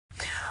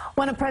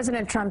One of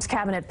President Trump's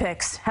cabinet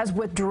picks has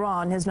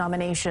withdrawn his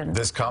nomination.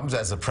 This comes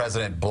as the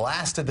president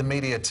blasted the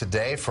media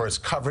today for his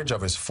coverage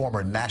of his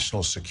former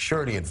national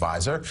security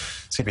advisor.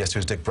 CBS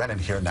News' Dick Brennan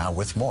here now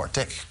with more.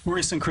 Dick.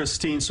 Maurice and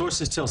Christine,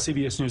 sources tell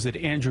CBS News that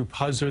Andrew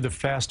Puzder, the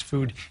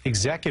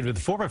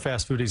former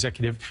fast food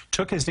executive,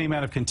 took his name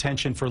out of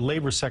contention for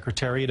labor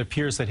secretary. It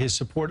appears that his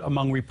support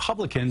among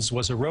Republicans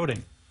was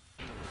eroding.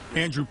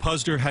 Andrew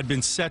Puzder had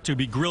been set to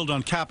be grilled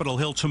on Capitol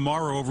Hill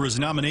tomorrow over his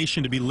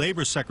nomination to be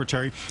labor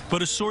secretary,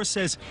 but a source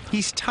says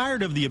he's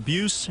tired of the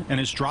abuse and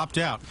has dropped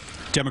out.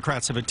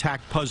 Democrats have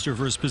attacked Puzder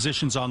for his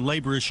positions on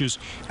labor issues,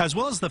 as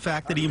well as the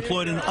fact that he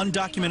employed an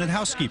undocumented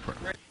housekeeper.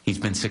 He's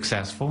been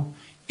successful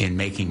in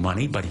making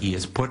money, but he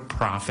has put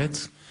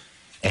profits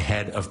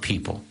ahead of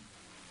people.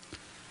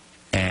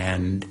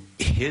 And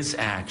his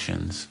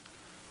actions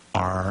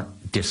are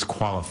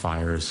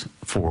disqualifiers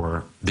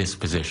for this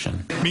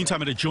position.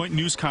 Meantime, at a joint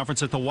news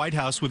conference at the White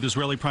House with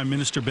Israeli Prime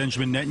Minister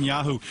Benjamin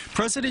Netanyahu,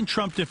 President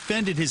Trump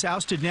defended his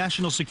ousted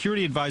national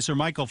security advisor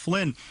Michael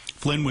Flynn.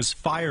 Flynn was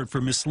fired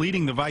for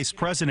misleading the vice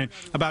president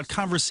about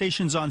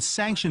conversations on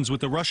sanctions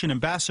with the Russian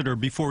ambassador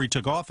before he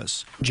took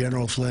office.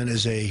 General Flynn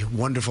is a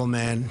wonderful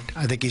man.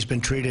 I think he's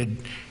been treated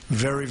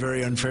very,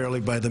 very unfairly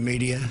by the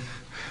media.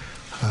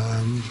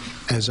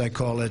 As I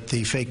call it,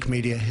 the fake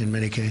media in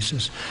many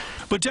cases.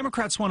 But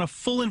Democrats want a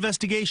full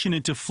investigation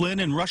into Flynn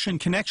and Russian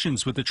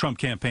connections with the Trump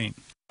campaign.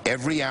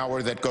 Every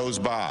hour that goes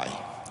by,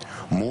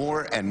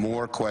 more and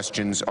more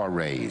questions are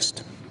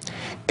raised.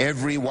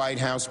 Every White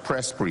House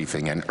press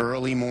briefing and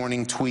early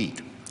morning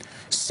tweet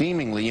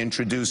seemingly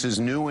introduces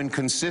new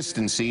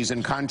inconsistencies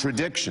and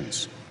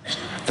contradictions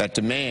that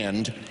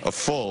demand a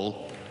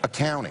full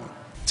accounting.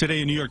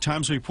 Today, a New York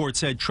Times report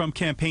said Trump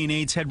campaign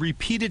aides had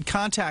repeated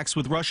contacts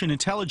with Russian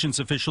intelligence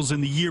officials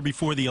in the year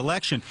before the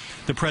election.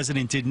 The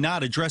president did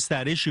not address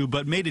that issue,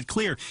 but made it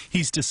clear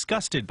he's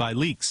disgusted by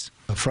leaks.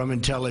 From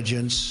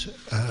intelligence,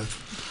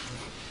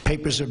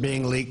 papers are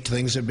being leaked,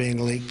 things are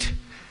being leaked.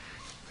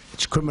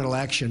 It's criminal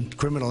action,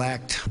 criminal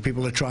act.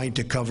 People are trying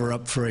to cover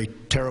up for a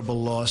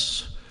terrible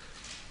loss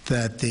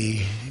that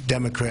the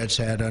Democrats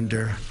had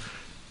under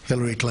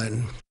Hillary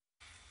Clinton.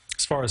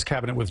 As far as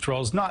cabinet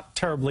withdrawals, not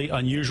terribly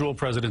unusual.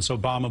 Presidents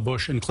Obama,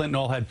 Bush, and Clinton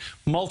all had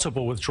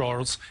multiple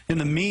withdrawals. In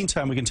the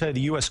meantime, we can tell you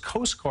the U.S.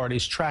 Coast Guard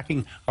is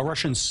tracking a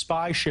Russian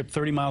spy ship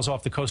 30 miles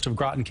off the coast of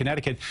Groton,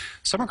 Connecticut.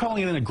 Some are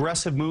calling it an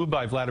aggressive move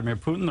by Vladimir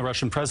Putin, the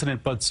Russian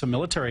president, but some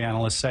military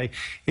analysts say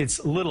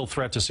it's little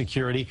threat to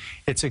security.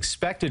 It's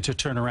expected to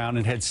turn around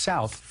and head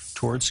south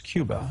towards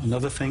Cuba,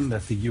 another thing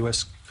that the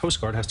U.S.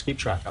 Coast Guard has to keep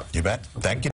track of. You bet. Thank you.